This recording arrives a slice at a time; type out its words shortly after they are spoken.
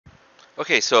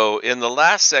Okay, so in the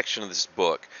last section of this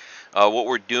book, what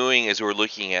we're doing is we're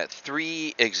looking at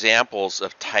three examples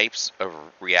of types of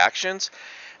reactions,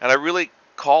 and I really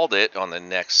called it on the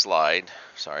next slide,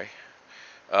 sorry,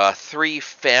 three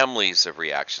families of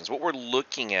reactions. What we're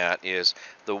looking at is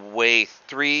the way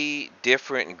three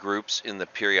different groups in the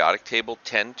periodic table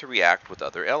tend to react with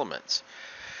other elements.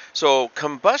 So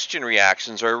combustion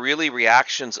reactions are really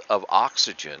reactions of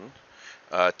oxygen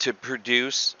to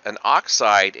produce an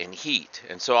oxide and heat.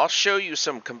 And so I'll show you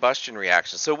some combustion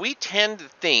reactions. So we tend to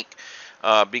think,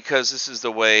 because this is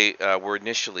the way we're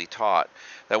initially taught,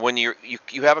 that when you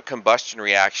have a combustion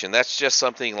reaction, that's just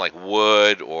something like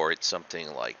wood or it's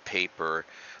something like paper.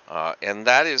 And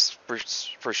that is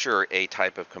for sure a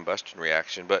type of combustion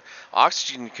reaction. But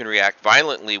oxygen can react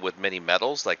violently with many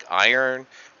metals like iron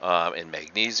and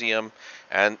magnesium,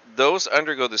 and those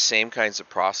undergo the same kinds of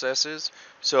processes.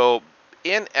 So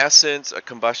in essence, a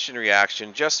combustion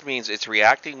reaction just means it's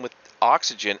reacting with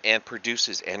oxygen and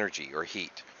produces energy or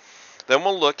heat. Then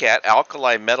we'll look at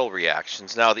alkali metal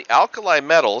reactions. Now, the alkali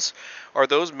metals are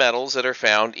those metals that are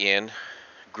found in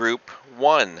group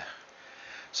 1.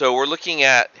 So we're looking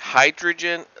at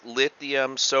hydrogen,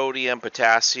 lithium, sodium,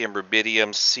 potassium,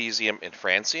 rubidium, cesium, and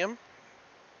francium.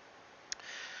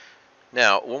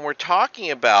 Now, when we're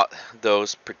talking about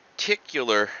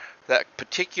that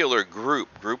particular group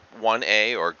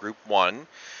 1A or group 1,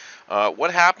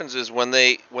 what happens is when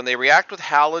they react with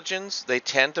halogens, they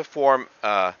tend to form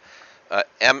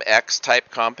MX type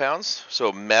compounds,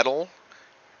 so metal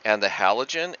and the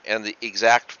halogen, and the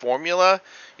exact formula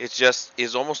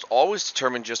is almost always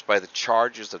determined just by the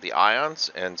charges of the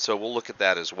ions, and so we'll look at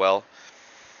that as well.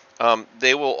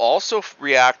 They will also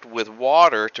react with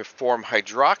water to form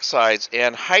hydroxides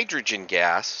and hydrogen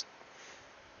gas.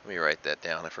 Let me write that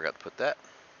down. I forgot to put that.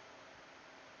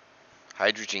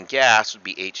 Hydrogen gas would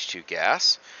be H2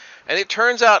 gas. And it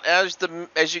turns out as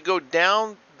you go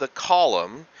down the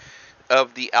column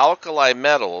of the alkali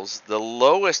metals, the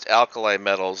lowest alkali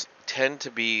metals tend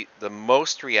to be the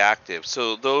most reactive.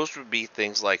 So those would be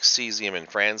things like cesium and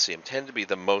francium tend to be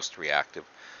the most reactive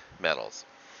metals.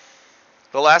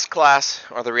 The last class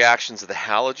are the reactions of the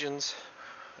halogens.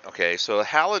 Okay, so the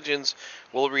halogens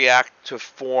will react to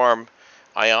form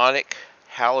ionic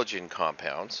halogen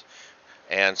compounds.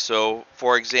 And so,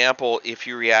 for example, if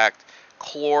you react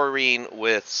chlorine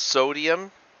with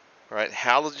sodium, right?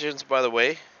 Halogens, by the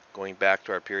way, going back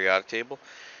to our periodic table,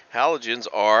 halogens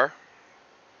are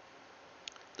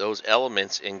those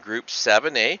elements in group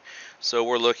 7A. So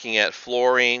we're looking at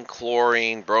fluorine,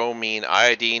 chlorine, bromine,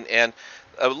 iodine, and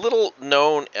a little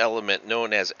known element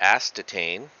known as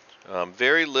astatane.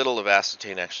 Very little of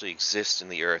astatane actually exists in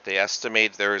the earth. They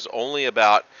estimate there is only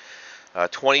about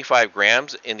 25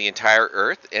 grams in the entire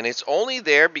earth, and it's only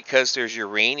there because there's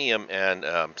uranium and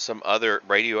some other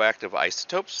radioactive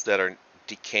isotopes that are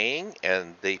decaying,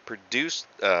 and they produce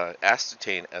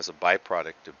astatane as a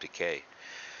byproduct of decay.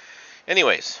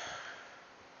 Anyways,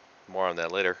 more on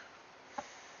that later.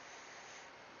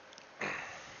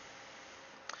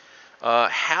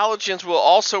 Halogens will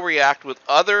also react with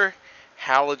other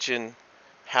halogens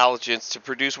to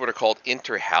produce what are called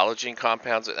interhalogen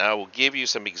compounds, and I will give you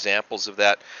some examples of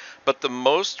that. But the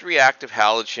most reactive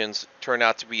halogens turn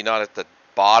out to be not at the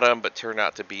bottom, but turn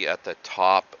out to be at the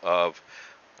top of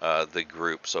the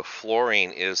group. So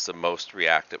fluorine is the most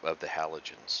reactive of the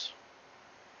halogens.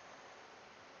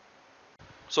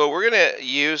 So we're going to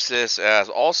use this as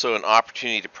also an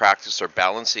opportunity to practice our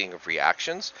balancing of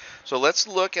reactions. So let's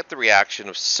look at the reaction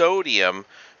of sodium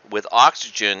with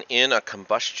oxygen in a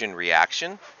combustion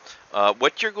reaction.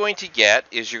 What you're going to get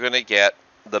is you're going to get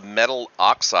the metal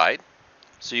oxide.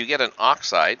 So you get an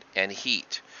oxide and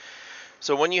heat.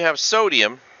 So when you have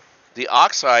sodium, the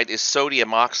oxide is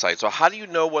sodium oxide. So how do you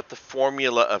know what the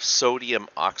formula of sodium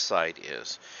oxide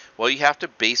is? Well, you have to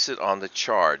base it on the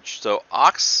charge. So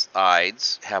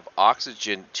oxides have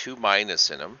oxygen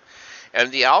 2- in them.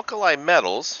 And the alkali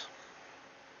metals,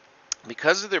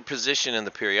 because of their position in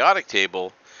the periodic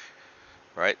table,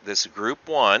 right, this group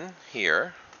 1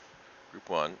 here, group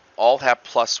 1, all have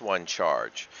 +1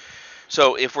 charge.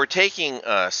 So if we're taking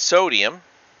sodium's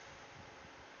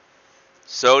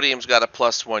got a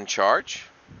 +1 charge.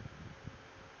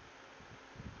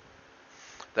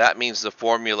 That means the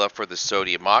formula for the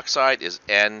sodium oxide is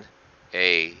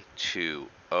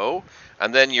Na2O.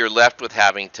 And then you're left with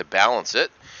having to balance it.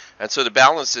 And so to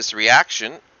balance this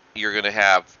reaction, you're going to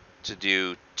have to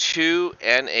do 2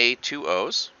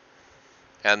 Na2Os.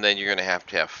 And then you're going to have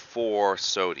 4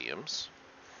 sodiums.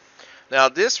 Now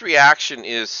this reaction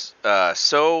is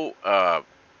so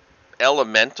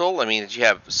elemental. I mean, you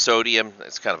have sodium,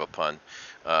 it's kind of a pun,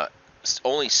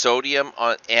 only sodium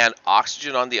and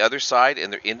oxygen on the other side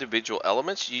and their individual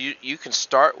elements, you can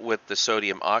start with the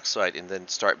sodium oxide and then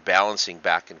start balancing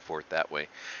back and forth that way.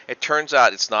 It turns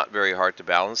out it's not very hard to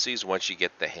balance these once you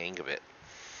get the hang of it.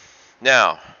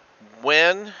 Now,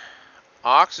 when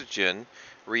oxygen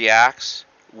reacts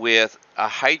with a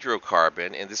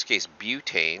hydrocarbon, in this case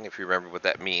butane, if you remember what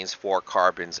that means, 4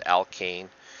 carbons, alkane,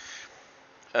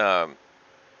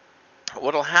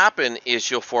 what will happen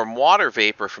is you'll form water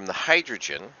vapor from the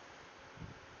hydrogen,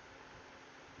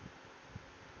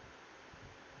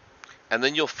 and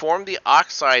then you'll form the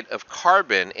oxide of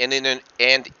carbon, and in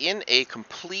a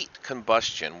complete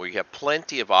combustion where you have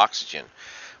plenty of oxygen,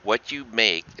 what you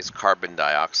make is carbon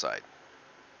dioxide.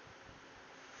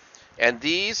 And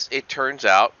these, it turns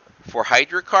out, for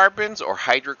hydrocarbons or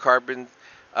hydrocarbon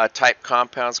type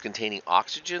compounds containing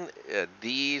oxygen,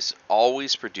 these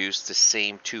always produce the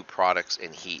same 2 products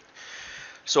in heat.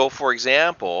 So, for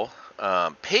example,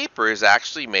 paper is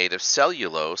actually made of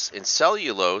cellulose, and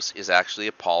cellulose is actually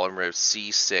a polymer of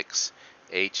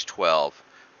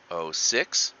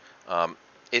C6H12O6.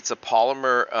 It's a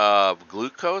polymer of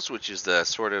glucose, which is the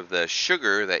sort of the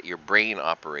sugar that your brain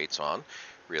operates on,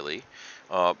 really.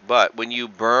 But when you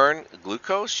burn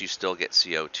glucose, you still get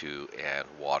CO2 and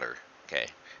water. Okay,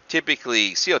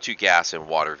 typically CO2 gas and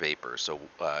water vapor, so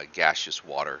gaseous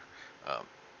water.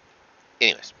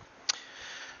 Anyways,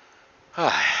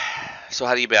 so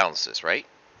how do you balance this, right?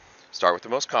 Start with the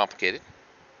most complicated,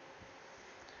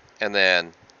 and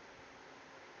then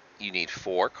you need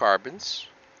 4 carbons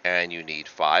and you need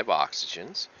 5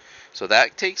 oxygens. So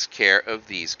that takes care of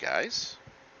these guys.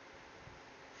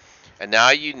 And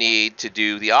now you need to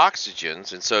do the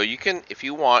oxygens, and so you can, if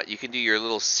you want, you can do your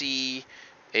little C,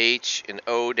 H, and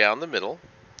O down the middle.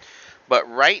 But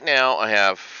right now I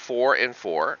have 4 and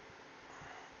 4,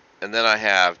 and then I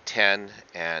have 10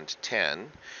 and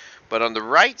 10. But on the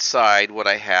right side, what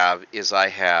I have is I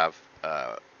have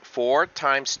 4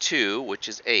 times 2, which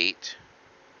is 8,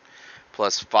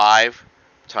 plus 5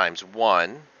 times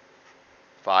 1,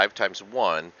 5 times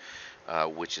 1,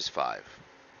 which is 5.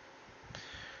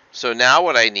 So now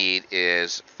what I need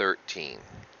is 13.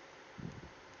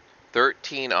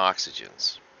 13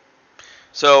 oxygens.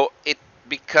 So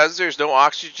because there's no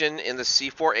oxygen in the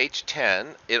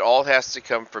C4H10, it all has to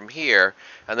come from here,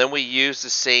 and then we use the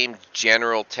same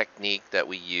general technique that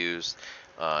we used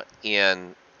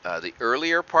in the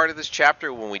earlier part of this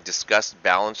chapter when we discussed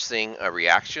balancing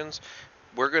reactions.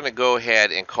 We're going to go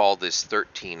ahead and call this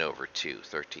 13 over 2,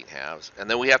 13 halves. And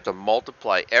then we have to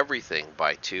multiply everything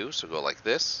by 2. So go like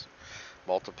this,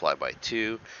 multiply by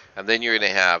 2. And then you're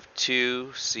going to have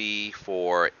 2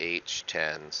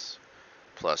 C4H10s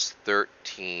plus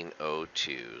 13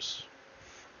 O2s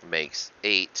makes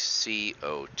 8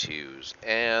 CO2s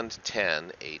and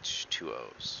 10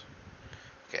 H2Os.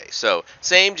 Okay, so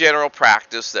same general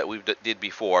practice that we did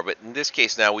before, but in this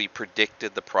case now we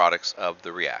predicted the products of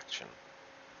the reaction.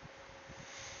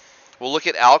 We'll look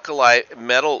at alkali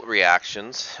metal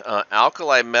reactions.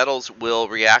 Alkali metals will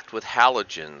react with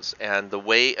halogens, and the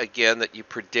way, again, that you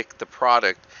predict the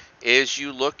product is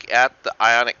you look at the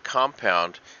ionic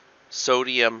compound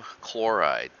sodium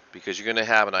chloride, because you're going to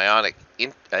have an ionic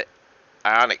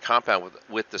compound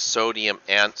with the sodium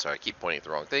and, sorry, I keep pointing at the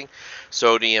wrong thing,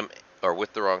 sodium, or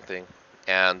with the wrong thing,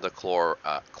 and the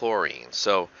chlorine.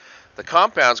 So the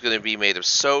compound is going to be made of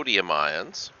sodium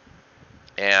ions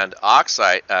and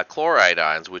chloride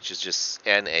ions, which is just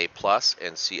Na plus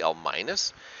and Cl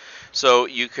minus. So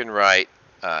you can write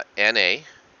Na,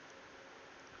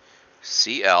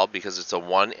 Cl, because it's a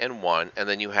 1 and 1, and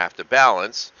then you have to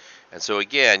balance. And so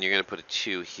again, you're going to put a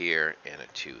 2 here and a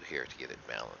 2 here to get it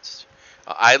balanced.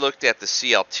 I looked at the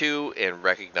Cl2 and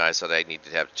recognized that I needed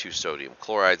to have 2 sodium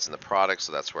chlorides in the product,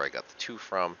 so that's where I got the 2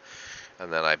 from. And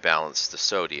then I balanced the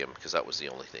sodium because that was the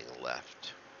only thing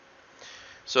left.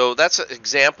 So that's an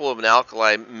example of an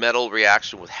alkali metal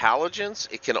reaction with halogens.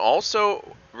 It can also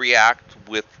react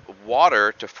with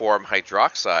water to form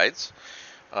hydroxides.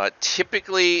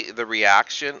 Typically, the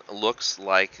reaction looks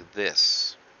like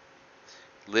this.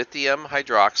 Lithium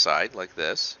hydroxide, like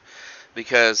this,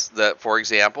 because, for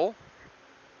example,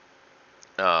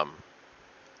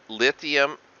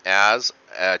 lithium as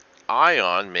an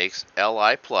ion makes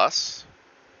Li+,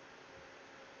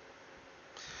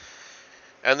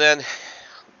 and then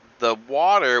the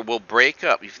water will break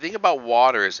up. If you think about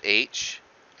water as H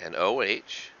and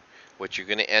OH, what you're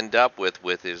going to end up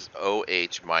with is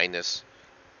OH minus,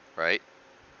 right?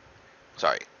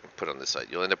 Sorry, put it on this side.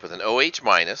 You'll end up with an OH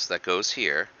minus that goes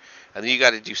here, and then you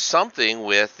got to do something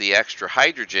with the extra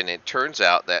hydrogen. It turns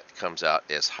out that comes out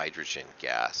as hydrogen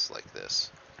gas, like this.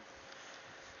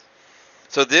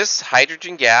 So this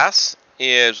hydrogen gas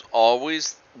is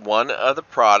always one of the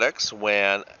products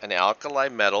when an alkali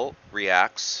metal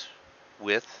reacts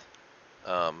with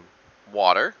um,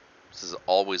 water. This is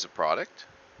always a product.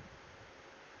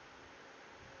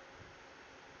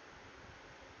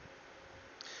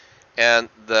 And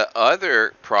the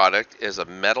other product is a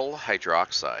metal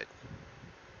hydroxide.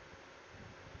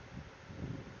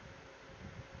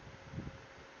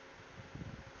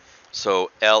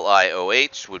 So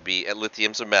LiOH would be,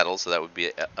 lithium's a metal, so that would be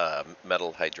a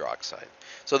metal hydroxide.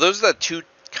 So those are the two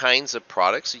kinds of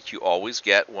products that you always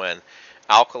get when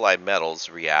alkali metals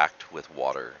react with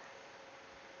water.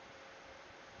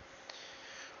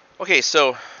 Okay,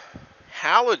 so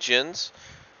halogens,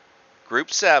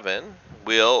 group 7,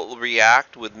 will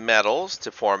react with metals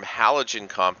to form halogen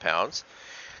compounds.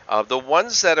 The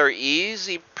ones that are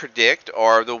easy to predict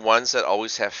are the ones that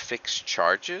always have fixed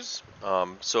charges.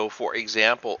 So for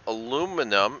example,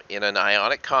 aluminum in an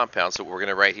ionic compound, so what we're going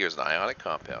to write here is an ionic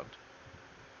compound.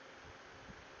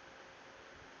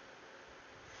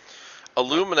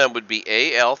 Aluminum would be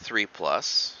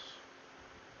Al3+,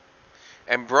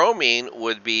 and bromine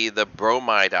would be the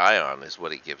bromide ion is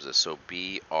what it gives us, so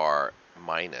Br-,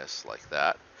 like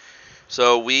that.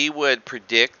 So we would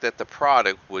predict that the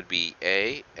product would be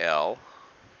AlBr3,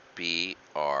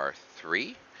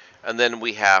 and then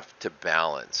we have to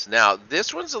balance. Now,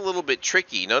 this one's a little bit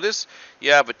tricky. Notice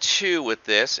you have a 2 with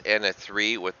this and a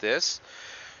 3 with this.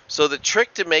 So the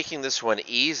trick to making this one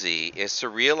easy is to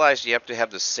realize you have to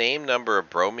have the same number of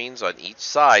bromines on each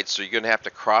side, so you're going to have to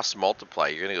cross multiply.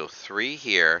 You're going to go 3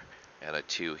 here and a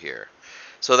 2 here.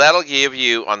 So that'll give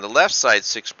you on the left side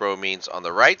 6 bromines, on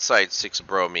the right side 6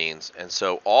 bromines, and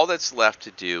so all that's left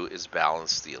to do is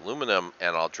balance the aluminum,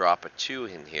 and I'll drop a 2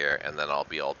 in here, and then I'll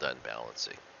be all done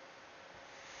balancing.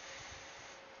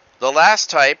 The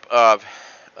last type of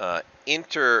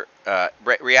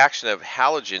reaction of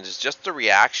halogens is just a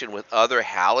reaction with other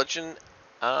halogen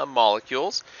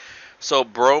molecules. So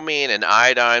bromine and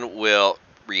iodine will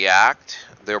react.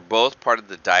 They're both part of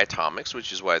the diatomics,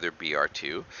 which is why they're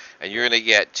Br2. And you're going to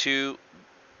get two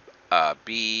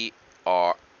Br,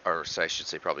 or I should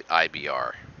say probably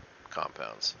IBr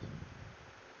compounds.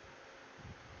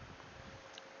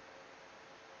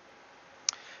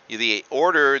 The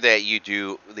order that you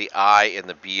do the I and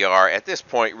the Br at this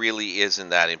point really isn't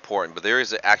that important, but there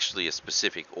is actually a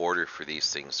specific order for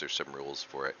these things. There's some rules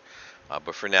for it,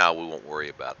 but for now we won't worry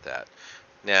about that.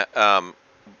 Now,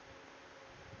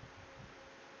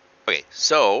 okay,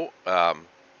 so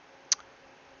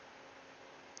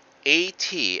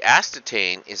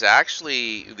astatane is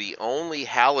actually the only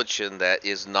halogen that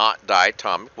is not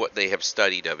diatomic. What they have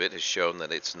studied of it has shown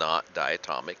that it's not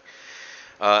diatomic.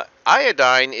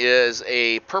 Iodine is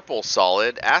a purple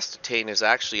solid. Astatane is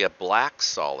actually a black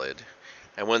solid.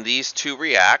 And when these two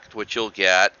react, what you'll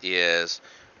get is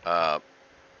ATI,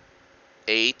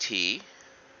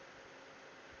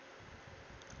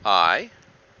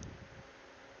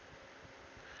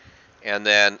 and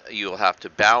then you'll have to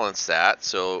balance that.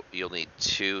 So you'll need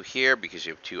 2 here because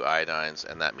you have 2 iodines,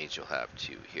 and that means you'll have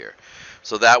 2 here.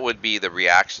 So that would be the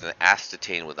reaction of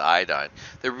astatane with iodine.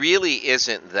 There really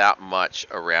isn't that much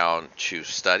around to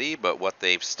study, but what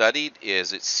they've studied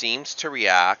is it seems to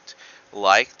react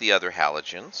like the other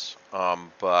halogens,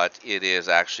 but it is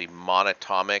actually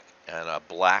monatomic and a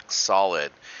black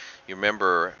solid. You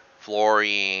remember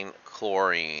fluorine,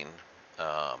 chlorine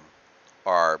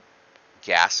are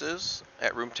gases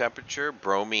at room temperature.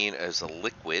 Bromine is a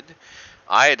liquid.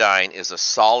 Iodine is a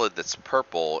solid that's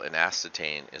purple, and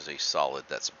astatane is a solid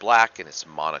that's black, and it's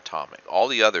monatomic. All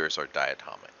the others are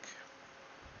diatomic.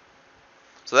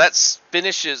 So that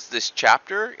finishes this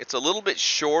chapter. It's a little bit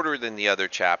shorter than the other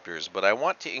chapters, but I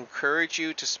want to encourage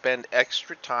you to spend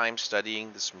extra time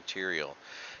studying this material.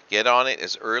 Get on it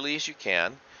as early as you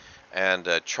can, and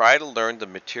try to learn the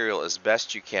material as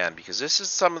best you can, because these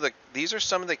are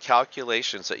some of the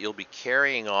calculations that you'll be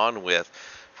carrying on with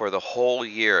for the whole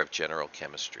year of general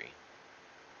chemistry.